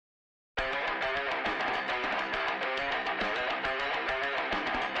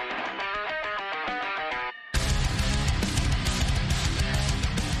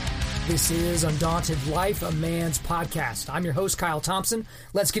This is Undaunted Life, a Man's Podcast. I'm your host, Kyle Thompson.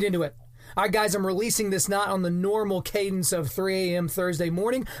 Let's get into it. All right, guys, I'm releasing this not on the normal cadence of 3 a.m. Thursday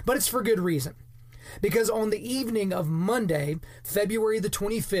morning, but it's for good reason. Because on the evening of Monday, February the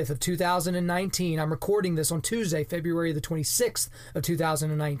 25th of 2019, I'm recording this on Tuesday, February the 26th of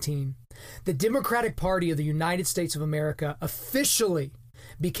 2019, the Democratic Party of the United States of America officially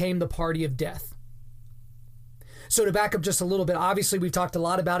became the party of death. So to back up just a little bit, obviously we've talked a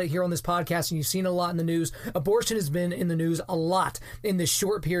lot about it here on this podcast and you've seen a lot in the news. Abortion has been in the news a lot in this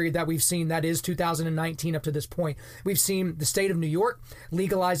short period that we've seen, that is 2019 up to this point. We've seen the state of New York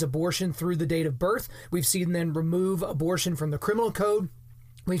legalize abortion through the date of birth. We've seen them remove abortion from the criminal code.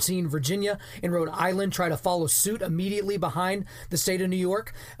 We've seen Virginia and Rhode Island try to follow suit immediately behind the state of New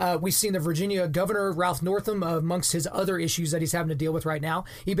York. We've seen the Virginia governor, Ralph Northam, amongst his other issues that he's having to deal with right now.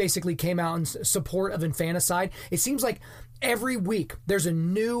 He basically came out in support of infanticide. It seems like every week there's a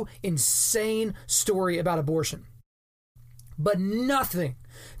new insane story about abortion. But nothing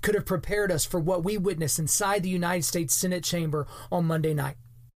could have prepared us for what we witnessed inside the United States Senate chamber on Monday night.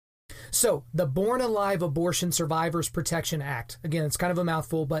 So, the Born Alive Abortion Survivors Protection Act, again, it's kind of a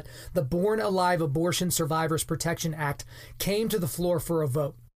mouthful, but the Born Alive Abortion Survivors Protection Act came to the floor for a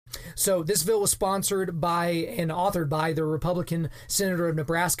vote. So, this bill was sponsored by and authored by the Republican Senator of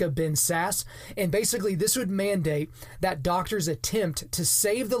Nebraska, Ben Sasse, and basically this would mandate that doctors attempt to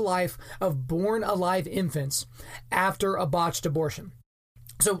save the life of born alive infants after a botched abortion.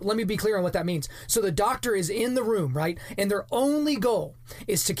 So let me be clear on what that means. So the doctor is in the room, right? And their only goal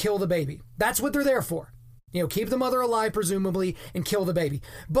is to kill the baby. That's what they're there for. You know, keep the mother alive, presumably, and kill the baby.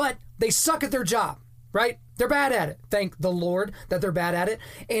 But they suck at their job, right? They're bad at it. Thank the Lord that they're bad at it.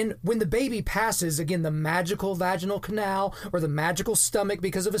 And when the baby passes, again, the magical vaginal canal or the magical stomach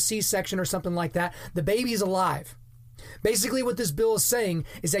because of a C-section or something like that, the baby's alive. Basically, what this bill is saying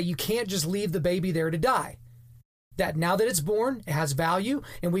is that you can't just leave the baby there to die. That now that it's born, it has value,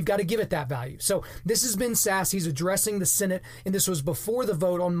 and we've got to give it that value. So this has been Sasse. He's addressing the Senate, and this was before the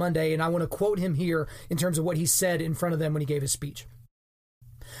vote on Monday, and I want to quote him here in terms of what he said in front of them when he gave his speech.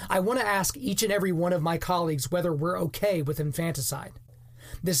 I want to ask each and every one of my colleagues whether we're okay with infanticide.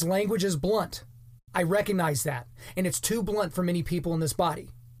 This language is blunt. I recognize that, and it's too blunt for many people in this body.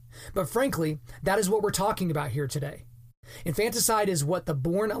 But frankly, that is what we're talking about here today. Infanticide is what the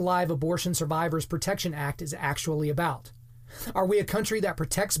Born Alive Abortion Survivors Protection Act is actually about. Are we a country that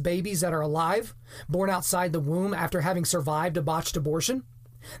protects babies that are alive, born outside the womb after having survived a botched abortion?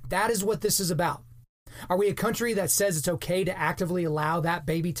 That is what this is about. Are we a country that says it's okay to actively allow that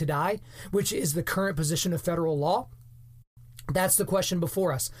baby to die, which is the current position of federal law? That's the question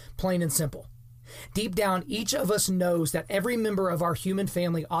before us, plain and simple. Deep down, each of us knows that every member of our human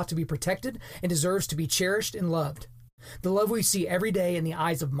family ought to be protected and deserves to be cherished and loved. The love we see every day in the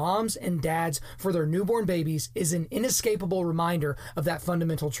eyes of moms and dads for their newborn babies is an inescapable reminder of that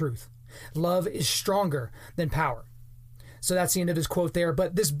fundamental truth. Love is stronger than power. So that's the end of his quote there.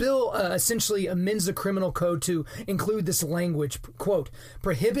 But this bill essentially amends the criminal code to include this language, quote,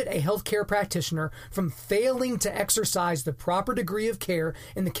 prohibit a healthcare practitioner from failing to exercise the proper degree of care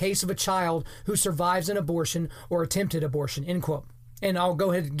in the case of a child who survives an abortion or attempted abortion, end quote. And I'll go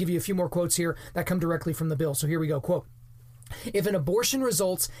ahead and give you a few more quotes here that come directly from the bill. So here we go, quote. If an abortion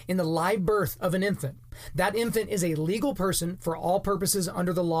results in the live birth of an infant, that infant is a legal person for all purposes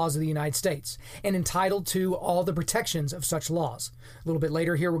under the laws of the United States and entitled to all the protections of such laws. A little bit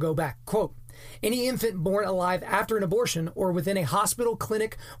later here, we'll go back. Quote, any infant born alive after an abortion or within a hospital,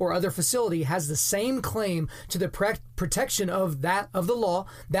 clinic, or other facility has the same claim to the protection of the law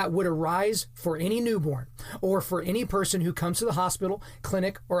that would arise for any newborn or for any person who comes to the hospital,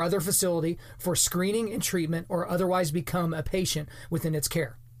 clinic, or other facility for screening and treatment or otherwise become a patient within its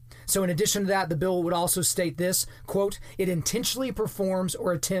care. So in addition to that, the bill would also state this, quote, it intentionally performs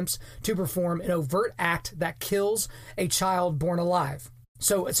or attempts to perform an overt act that kills a child born alive.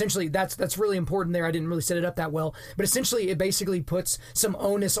 So essentially, that's really important there. I didn't really set it up that well. But essentially, it basically puts some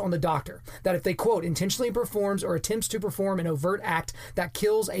onus on the doctor that if they, quote, intentionally performs or attempts to perform an overt act that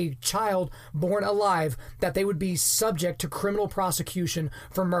kills a child born alive, that they would be subject to criminal prosecution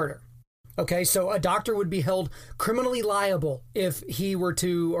for murder. Okay, so a doctor would be held criminally liable if he were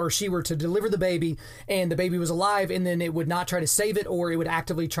to or she were to deliver the baby and the baby was alive, and then it would not try to save it or it would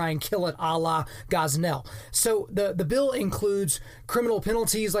actively try and kill it, a la Gosnell. So the bill includes criminal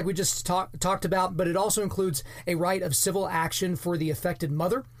penalties like we just talked about, but it also includes a right of civil action for the affected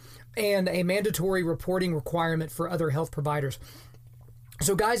mother and a mandatory reporting requirement for other health providers.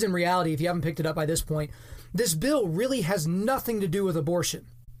 So guys, in reality, if you haven't picked it up by this point, this bill really has nothing to do with abortion.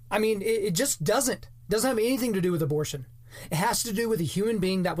 I mean, it just doesn't have anything to do with abortion. It has to do with a human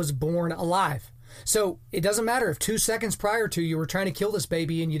being that was born alive. So it doesn't matter if 2 seconds prior to you were trying to kill this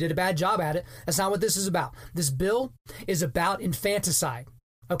baby and you did a bad job at it. That's not what this is about. This bill is about infanticide.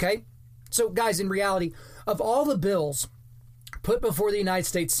 Okay? So guys, in reality, of all the bills put before the United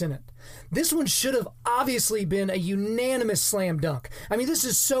States Senate, this one should have obviously been a unanimous slam dunk. I mean, this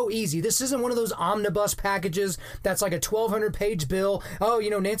is so easy. This isn't one of those omnibus packages that's like a 1,200-page bill. Oh,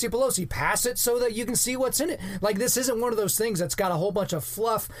 Nancy Pelosi, pass it so that you can see what's in it. Like, this isn't one of those things that's got a whole bunch of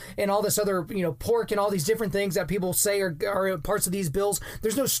fluff and all this other, pork and all these different things that people say are parts of these bills.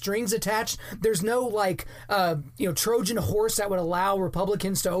 There's no strings attached. There's no, Trojan horse that would allow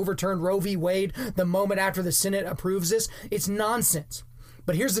Republicans to overturn Roe v. Wade the moment after the Senate approves this. It's nonsense.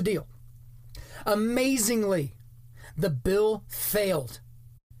 But here's the deal. Amazingly, the bill failed.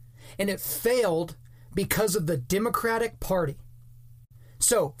 And it failed because of the Democratic Party.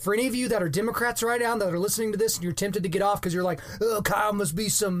 So, for any of you that are Democrats right now that are listening to this and you're tempted to get off because you're like, oh, Kyle must be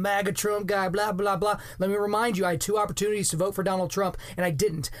some MAGA Trump guy, blah, blah, blah. Let me remind you, I had 2 opportunities to vote for Donald Trump, and I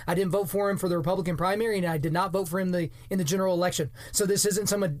didn't. I didn't vote for him for the Republican primary, and I did not vote for him in the general election. So this isn't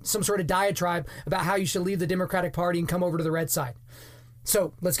some sort of diatribe about how you should leave the Democratic Party and come over to the red side.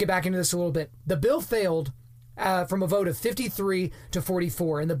 So let's get back into this a little bit. The bill failed from a vote of 53 to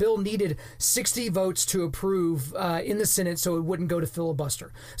 44, and the bill needed 60 votes to approve in the Senate so it wouldn't go to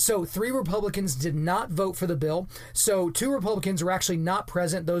filibuster. So 3 Republicans did not vote for the bill. So 2 Republicans were actually not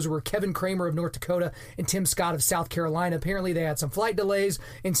present. Those were Kevin Cramer of North Dakota and Tim Scott of South Carolina. Apparently they had some flight delays,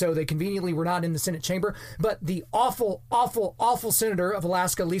 and so they conveniently were not in the Senate chamber. But the awful, awful, awful senator of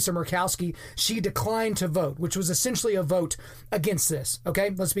Alaska, Lisa Murkowski, she declined to vote, which was essentially a vote against this. Okay,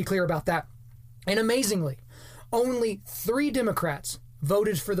 let's be clear about that. And amazingly, only 3 Democrats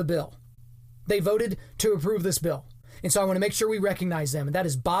voted for the bill. They voted to approve this bill. And so I want to make sure we recognize them. And that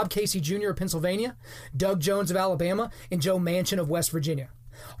is Bob Casey Jr. of Pennsylvania, Doug Jones of Alabama, and Joe Manchin of West Virginia.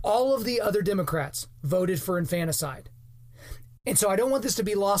 All of the other Democrats voted for infanticide. And so I don't want this to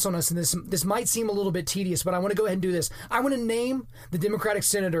be lost on us. And this might seem a little bit tedious, but I want to go ahead and do this. I want to name the Democratic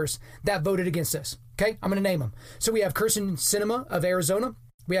senators that voted against this. Okay? I'm going to name them. So we have Kyrsten Sinema of Arizona.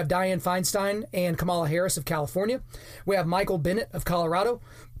 We have Dianne Feinstein and Kamala Harris of California. We have Michael Bennet of Colorado.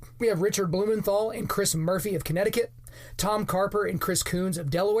 We have Richard Blumenthal and Chris Murphy of Connecticut. Tom Carper and Chris Coons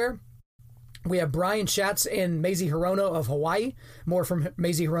of Delaware. We have Brian Schatz and Mazie Hirono of Hawaii. More from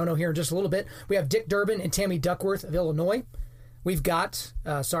Mazie Hirono here in just a little bit. We have Dick Durbin and Tammy Duckworth of Illinois. We've got,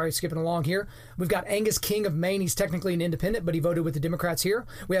 skipping along here. We've got Angus King of Maine. He's technically an independent, but he voted with the Democrats here.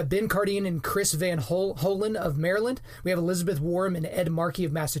 We have Ben Cardin and Chris Van Hollen of Maryland. We have Elizabeth Warren and Ed Markey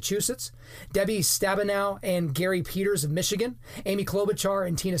of Massachusetts. Debbie Stabenow and Gary Peters of Michigan. Amy Klobuchar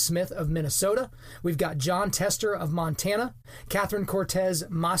and Tina Smith of Minnesota. We've got John Tester of Montana. Catherine Cortez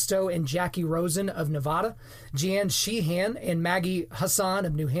Masto and Jackie Rosen of Nevada. Jeanne Sheehan and Maggie Hassan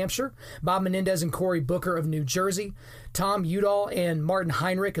of New Hampshire. Bob Menendez and Cory Booker of New Jersey. Tom Udall and Martin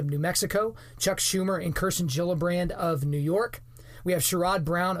Heinrich of New Mexico, Chuck Schumer and Kirsten Gillibrand of New York. We have Sherrod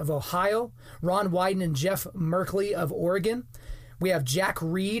Brown of Ohio, Ron Wyden and Jeff Merkley of Oregon. We have Jack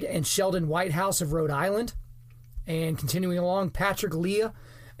Reed and Sheldon Whitehouse of Rhode Island. And continuing along, Patrick Leahy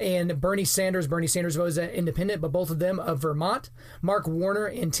and Bernie Sanders. Bernie Sanders was independent, but both of them of Vermont. Mark Warner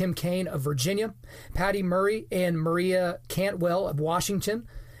and Tim Kaine of Virginia. Patty Murray and Maria Cantwell of Washington.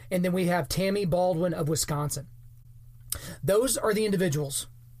 And then we have Tammy Baldwin of Wisconsin. Those are the individuals,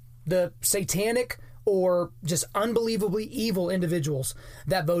 the satanic or just unbelievably evil individuals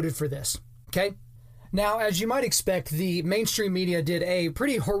that voted for this. Okay? Now, as you might expect, the mainstream media did a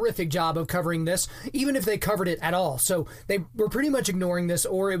pretty horrific job of covering this, even if they covered it at all. So they were pretty much ignoring this,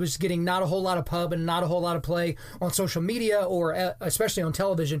 or it was getting not a whole lot of pub and not a whole lot of play on social media, or especially on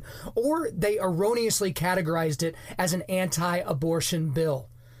television, or they erroneously categorized it as an anti-abortion bill.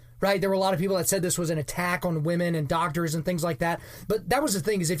 Right? There were a lot of people that said this was an attack on women and doctors and things like that. But that was the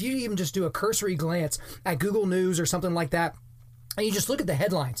thing, is if you even just do a cursory glance at Google News or something like that, and you just look at the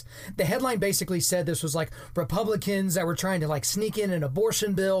headlines. The headline basically said this was like Republicans that were trying to like sneak in an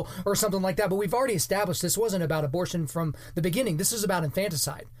abortion bill or something like that. But we've already established this wasn't about abortion from the beginning. This is about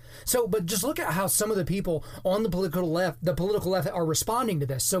infanticide. So, but just look at how some of the people on the political left are responding to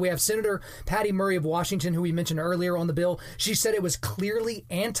this. So we have Senator Patty Murray of Washington, who we mentioned earlier on the bill. She said it was clearly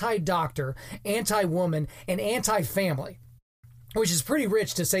anti-doctor, anti-woman, and anti-family. Which is pretty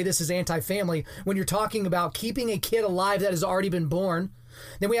rich to say this is anti-family when you're talking about keeping a kid alive that has already been born,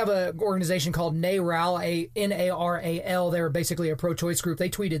 Then we have an organization called NARAL, N-A-R-A-L. They're basically a pro-choice group. They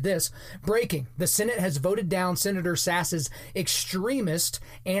tweeted this: breaking. The Senate has voted down Senator Sass's extremist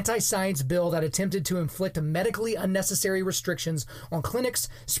anti-science bill that attempted to inflict medically unnecessary restrictions on clinics,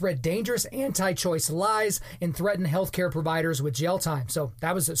 spread dangerous anti-choice lies, and threaten healthcare providers with jail time. So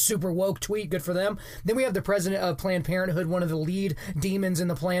that was a super woke tweet. Good for them. Then we have the president of Planned Parenthood, one of the lead demons in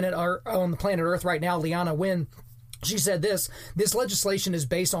the planet, on the planet Earth right now, Leana Wen. She said this legislation is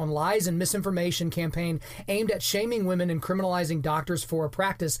based on lies and misinformation campaign aimed at shaming women and criminalizing doctors for a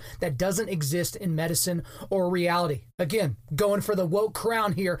practice that doesn't exist in medicine or reality. Again, going for the woke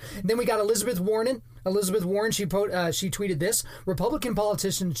crown here. Then we got Elizabeth Warren, she tweeted this: Republican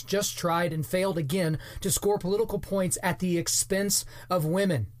politicians just tried and failed again to score political points at the expense of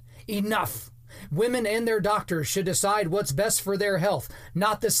women. Enough. Women and their doctors should decide what's best for their health,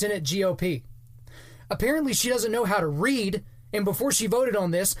 not the Senate GOP. Apparently, she doesn't know how to read, and before she voted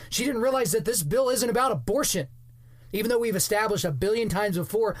on this, she didn't realize that this bill isn't about abortion. Even though we've established a billion times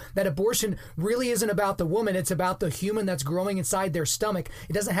before that abortion really isn't about the woman, it's about the human that's growing inside their stomach.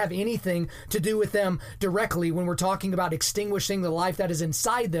 It doesn't have anything to do with them directly when we're talking about extinguishing the life that is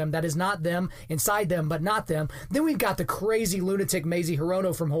inside them, that is not them, inside them, but not them. Then we've got the crazy lunatic Mazie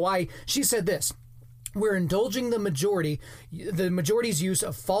Hirono from Hawaii. She said this: we're indulging the majority's use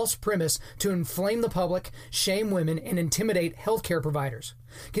of false premise to inflame the public, shame women, and intimidate healthcare providers.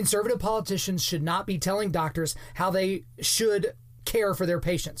 Conservative politicians should not be telling doctors how they should care for their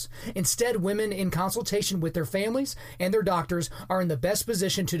patients. Instead, women, in consultation with their families and their doctors, are in the best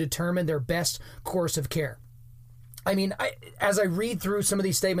position to determine their best course of care. I mean, as I read through some of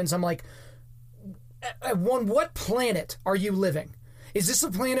these statements, I'm like, on what planet are you living? Is this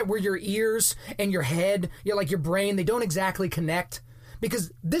a planet where your ears and your head, your brain, they don't exactly connect?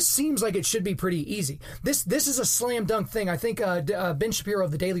 Because this seems like it should be pretty easy. This is a slam dunk thing. I think Ben Shapiro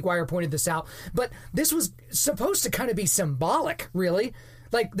of the Daily Wire pointed this out. But this was supposed to kind of be symbolic, really.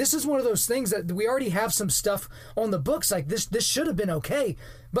 Like, this is one of those things that we already have some stuff on the books. Like, this should have been okay.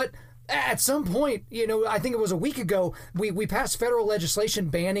 But at some point, I think it was a week ago, we passed federal legislation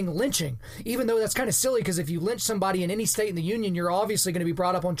banning lynching, even though that's kind of silly, because if you lynch somebody in any state in the union, you're obviously going to be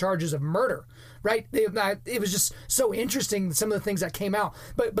brought up on charges of murder, right? It was just so interesting, some of the things that came out.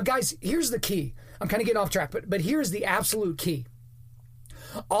 But guys, here's the key. I'm kind of getting off track, but here's the absolute key.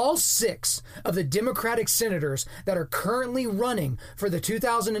 All 6 of the Democratic senators that are currently running for the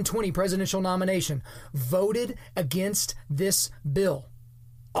 2020 presidential nomination voted against this bill.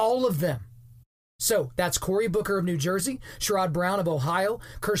 All of them. So that's Cory Booker of New Jersey, Sherrod Brown of Ohio,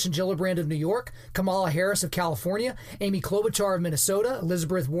 Kirsten Gillibrand of New York, Kamala Harris of California, Amy Klobuchar of Minnesota,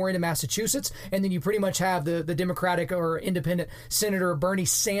 Elizabeth Warren of Massachusetts, and then you pretty much have the Democratic or independent Senator Bernie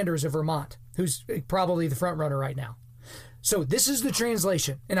Sanders of Vermont, who's probably the front runner right now. So this is the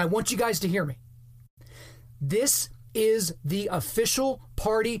translation, and I want you guys to hear me. This is the official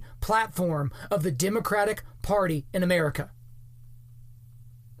party platform of the Democratic Party in America.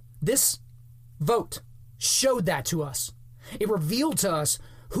 This vote showed that to us. It revealed to us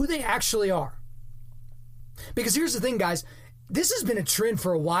who they actually are. Because here's the thing, guys. This has been a trend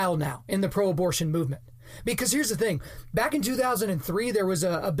for a while now in the pro-abortion movement. Because here's the thing. Back in 2003, there was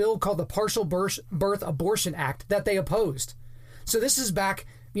a bill called the Partial Birth Abortion Act that they opposed. So this is back,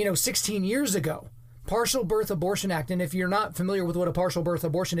 16 years ago. Partial Birth Abortion Act. And if you're not familiar with what a partial birth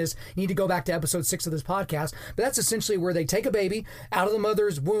abortion is, you need to go back to episode 6 of this podcast. But that's essentially where they take a baby out of the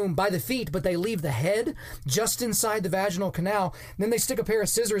mother's womb by the feet, but they leave the head just inside the vaginal canal. Then they stick a pair of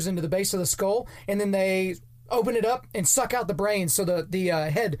scissors into the base of the skull, and then they open it up and suck out the brains so the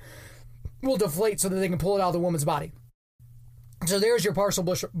head will deflate so that they can pull it out of the woman's body. So there's your partial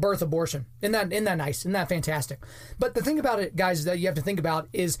birth abortion. Isn't that nice? Isn't that fantastic? But the thing about it, guys, that you have to think about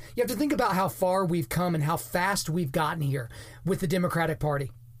is you have to think about how far we've come and how fast we've gotten here with the Democratic Party.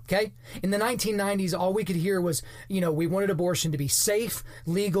 Okay? In the 1990s, all we could hear was, we wanted abortion to be safe,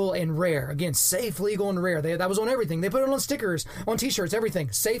 legal, and rare. Again, safe, legal, and rare. That was on everything. They put it on stickers, on T-shirts,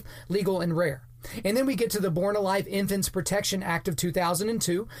 everything. Safe, legal, and rare. And then we get to the Born Alive Infants Protection Act of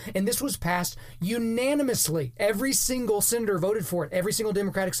 2002, and this was passed unanimously. Every single senator voted for it, every single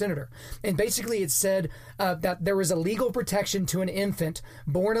Democratic senator. And basically it said that there was a legal protection to an infant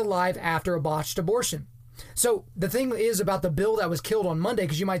born alive after a botched abortion. So the thing is about the bill that was killed on Monday,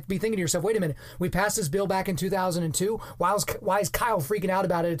 because you might be thinking to yourself, wait a minute, we passed this bill back in 2002. Why is Kyle freaking out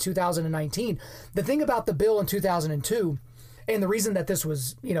about it in 2019? The thing about the bill in 2002, and the reason that this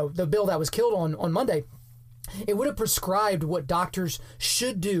was, the bill that was killed on Monday, it would have prescribed what doctors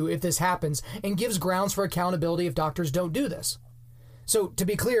should do if this happens and gives grounds for accountability if doctors don't do this. So to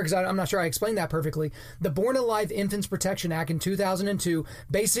be clear, because I'm not sure I explained that perfectly, the Born Alive Infants Protection Act in 2002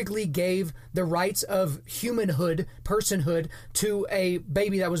 basically gave the rights of humanhood, personhood, to a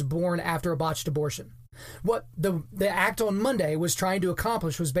baby that was born after a botched abortion. What the act on Monday was trying to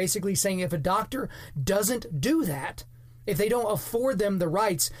accomplish was basically saying if a doctor doesn't do that, if they don't afford them the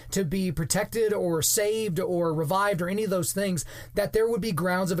rights to be protected or saved or revived or any of those things, that there would be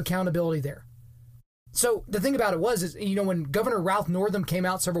grounds of accountability there. So the thing about it is, when Governor Ralph Northam came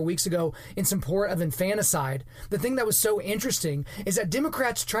out several weeks ago in support of infanticide, the thing that was so interesting is that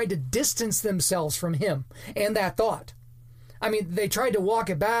Democrats tried to distance themselves from him and that thought. I mean, they tried to walk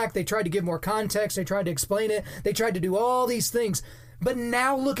it back. They tried to give more context. They tried to explain it. They tried to do all these things. But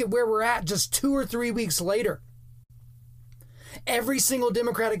now look at where we're at just 2 or 3 weeks later. Every single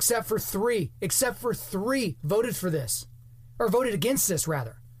Democrat except for three voted for this, or voted against this,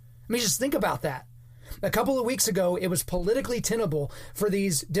 rather. I mean, just think about that. A couple of weeks ago, it was politically tenable for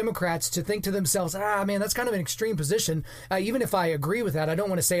these Democrats to think to themselves, man, that's kind of an extreme position. Even if I agree with that, I don't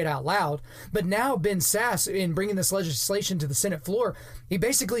want to say it out loud. But now Ben Sasse, in bringing this legislation to the Senate floor, he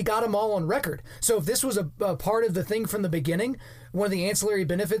basically got them all on record. So if this was a part of the thing from the beginning, one of the ancillary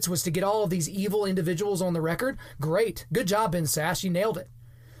benefits was to get all of these evil individuals on the record, great. Good job, Ben Sasse. You nailed it.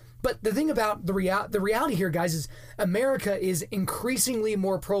 But the thing about the reality here, guys, is America is increasingly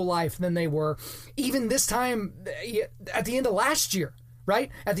more pro-life than they were even this time at the end of last year,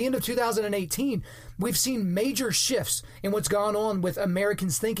 right? At the end of 2018, we've seen major shifts in what's gone on with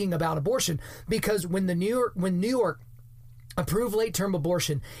Americans thinking about abortion, because when New York approved late-term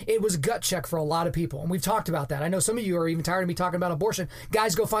abortion, it was a gut check for a lot of people. And we've talked about that. I know some of you are even tired of me talking about abortion.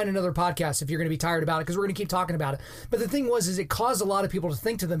 Guys, go find another podcast if you're going to be tired about it, because we're going to keep talking about it. But the thing is it caused a lot of people to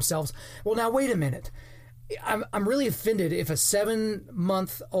think to themselves, well, now, wait a minute. I'm really offended if a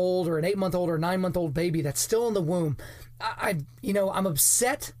 7-month-old or an 8-month-old or a 9-month-old baby that's still in the womb, I'm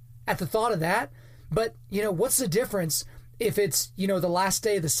upset at the thought of that. But, what's the difference if it's, the last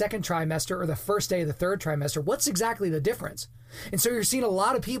day of the second trimester or the first day of the third trimester? What's exactly the difference? And so you're seeing a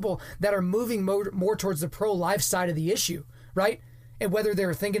lot of people that are moving more towards the pro-life side of the issue, right? And whether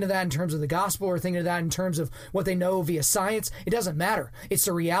they're thinking of that in terms of the gospel or thinking of that in terms of what they know via science, it doesn't matter. It's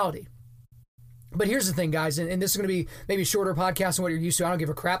the reality. But here's the thing, guys, and this is going to be maybe a shorter podcast than what you're used to. I don't give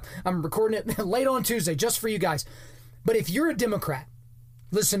a crap. I'm recording it late on Tuesday just for you guys. But if you're a Democrat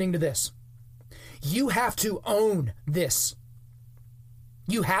listening to this, you have to own this.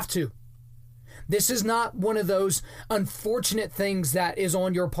 You have to. This is not one of those unfortunate things that is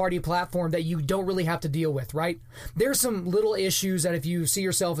on your party platform that you don't really have to deal with, right? There's some little issues that if you see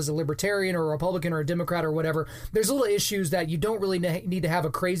yourself as a libertarian or a Republican or a Democrat or whatever, there's little issues that you don't really need to have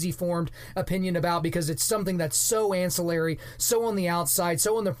a crazy formed opinion about, because it's something that's so ancillary, so on the outside,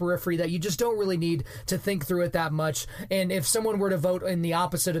 so on the periphery that you just don't really need to think through it that much. And if someone were to vote in the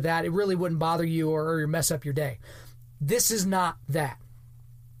opposite of that, it really wouldn't bother you or mess up your day. This is not that.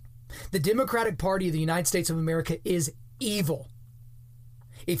 The Democratic Party of the United States of America is evil.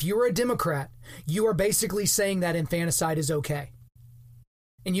 If you're a Democrat, you are basically saying that infanticide is okay.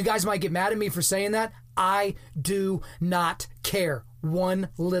 And you guys might get mad at me for saying that. I do not care one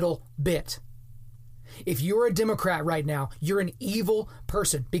little bit. If you're a Democrat right now, you're an evil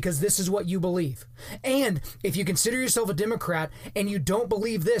person, because this is what you believe. And if you consider yourself a Democrat and you don't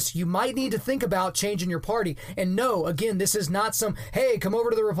believe this, you might need to think about changing your party. And no, again, this is not some, hey, come over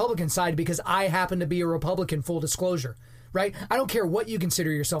to the Republican side because I happen to be a Republican, full disclosure, right? I don't care what you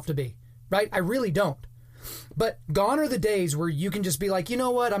consider yourself to be, right? I really don't. But gone are the days where you can just be like, you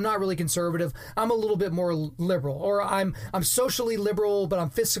know what, I'm not really conservative, I'm a little bit more liberal, or I'm socially liberal, but I'm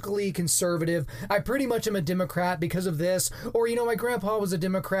fiscally conservative. I pretty much am a Democrat because of this, or, my grandpa was a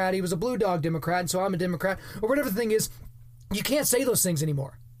Democrat, he was a Blue Dog Democrat, and so I'm a Democrat, or whatever the thing is. You can't say those things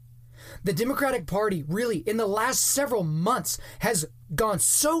anymore. The Democratic Party really, in the last several months, has gone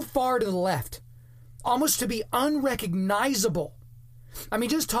so far to the left, almost to be unrecognizable. I mean,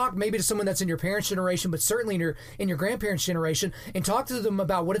 just talk maybe to someone that's in your parents' generation, but certainly in your grandparents' generation, and talk to them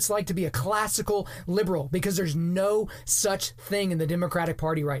about what it's like to be a classical liberal, because there's no such thing in the Democratic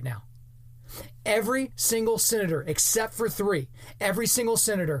Party right now. Every single senator, except for 3, every single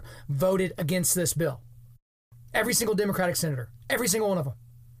senator voted against this bill. Every single Democratic senator, every single one of them.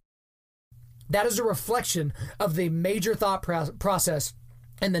 That is a reflection of the major thought process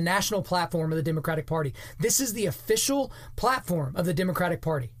and the national platform of the Democratic Party. This is the official platform of the Democratic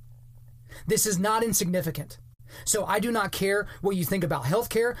Party. This is not insignificant. So I do not care what you think about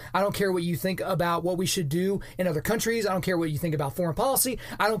healthcare. I don't care what you think about what we should do in other countries. I don't care what you think about foreign policy.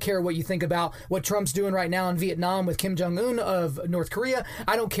 I don't care what you think about what Trump's doing right now in Vietnam with Kim Jong-un of North Korea.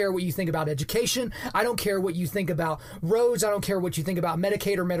 I don't care what you think about education. I don't care what you think about roads. I don't care what you think about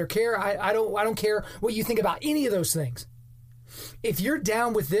Medicaid or Medicare. I don't care what you think about any of those things. If you're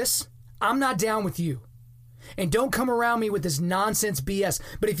down with this, I'm not down with you. And don't come around me with this nonsense BS.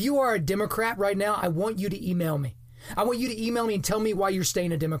 But if you are a Democrat right now, I want you to email me. I want you to email me and tell me why you're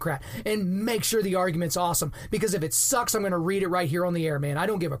staying a Democrat. And make sure the argument's awesome. Because if it sucks, I'm going to read it right here on the air, man. I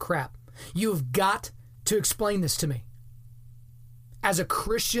don't give a crap. You've got to explain this to me. As a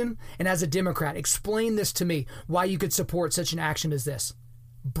Christian and as a Democrat, explain this to me, why you could support such an action as this.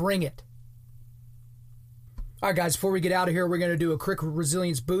 Bring it. All right, guys, before we get out of here, we're going to do a quick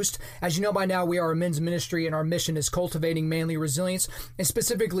resilience boost. As you know by now, we are a men's ministry, and our mission is cultivating manly resilience. And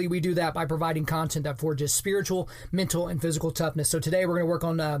specifically, we do that by providing content that forges spiritual, mental, and physical toughness. So today, we're going to work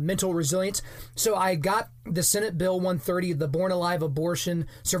on mental resilience. So I got the Senate Bill 130, the Born Alive Abortion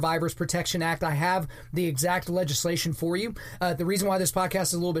Survivors Protection Act. I have the exact legislation for you. The reason why this podcast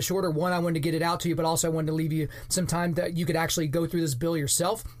is a little bit shorter, one, I wanted to get it out to you, but also I wanted to leave you some time that you could actually go through this bill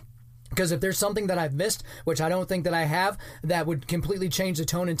yourself. Because if there's something that I've missed, which I don't think that I have, that would completely change the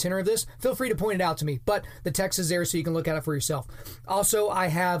tone and tenor of this, feel free to point it out to me. But the text is there so you can look at it for yourself. Also, I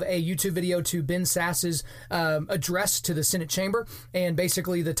have a YouTube video to Ben Sass's address to the Senate chamber. And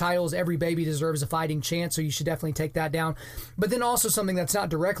basically the title is Every Baby Deserves a Fighting Chance. So you should definitely take that down. But then also something that's not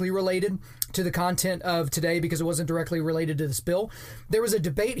directly related to the content of today because it wasn't directly related to this bill. There was a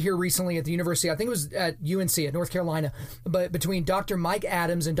debate here recently at the university, I think it was at UNC, at North Carolina, but between Dr. Mike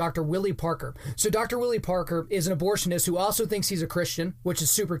Adams and Dr. Willie Parker. So Dr. Willie Parker is an abortionist who also thinks he's a Christian, which is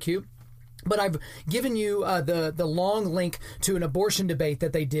super cute. But I've given you the long link to an abortion debate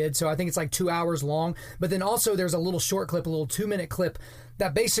that they did. So I think it's like 2 hours long. But then also there's a little short clip, a little 2-minute clip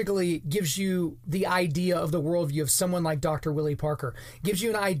that basically gives you the idea of the worldview of someone like Dr. Willie Parker. Gives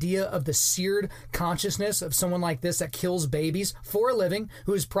you an idea of the seared consciousness of someone like this that kills babies for a living,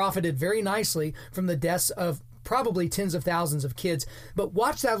 who has profited very nicely from the deaths of probably tens of thousands of kids. But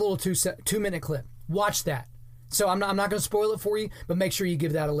watch that little 2-minute clip. Watch that. So I'm not going to spoil it for you, but make sure you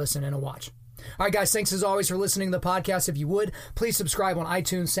give that a listen and a watch. All right, guys, thanks as always for listening to the podcast. If you would, please subscribe on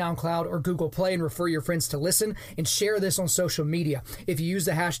iTunes, SoundCloud, or Google Play and refer your friends to listen and share this on social media. If you use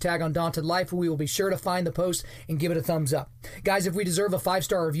the hashtag Undaunted Life, we will be sure to find the post and give it a thumbs up. Guys, if we deserve a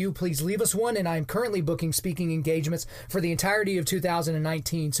 5-star review, please leave us one, and I am currently booking speaking engagements for the entirety of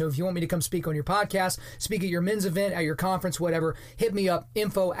 2019. So if you want me to come speak on your podcast, speak at your men's event, at your conference, whatever, hit me up,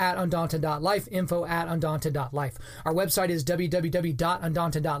 info@undaunted.life, info@undaunted.life. Our website is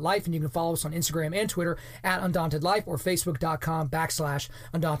www.undaunted.life, and you can follow us on Instagram and Twitter at Undaunted Life or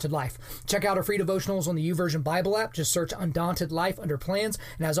Facebook.com/Undaunted Life. Check out our free devotionals on the YouVersion Bible app. Just search Undaunted Life under plans.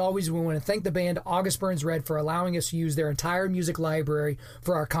 And as always, we want to thank the band August Burns Red for allowing us to use their entire music library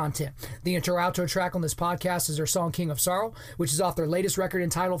for our content. The intro-outro track on this podcast is their song King of Sorrow, which is off their latest record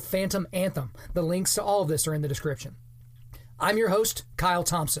entitled Phantom Anthem. The links to all of this are in the description. I'm your host, Kyle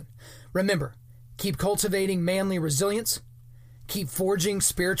Thompson. Remember, keep cultivating manly resilience. Keep forging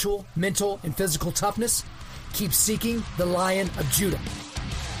spiritual, mental, and physical toughness. Keep seeking the Lion of Judah.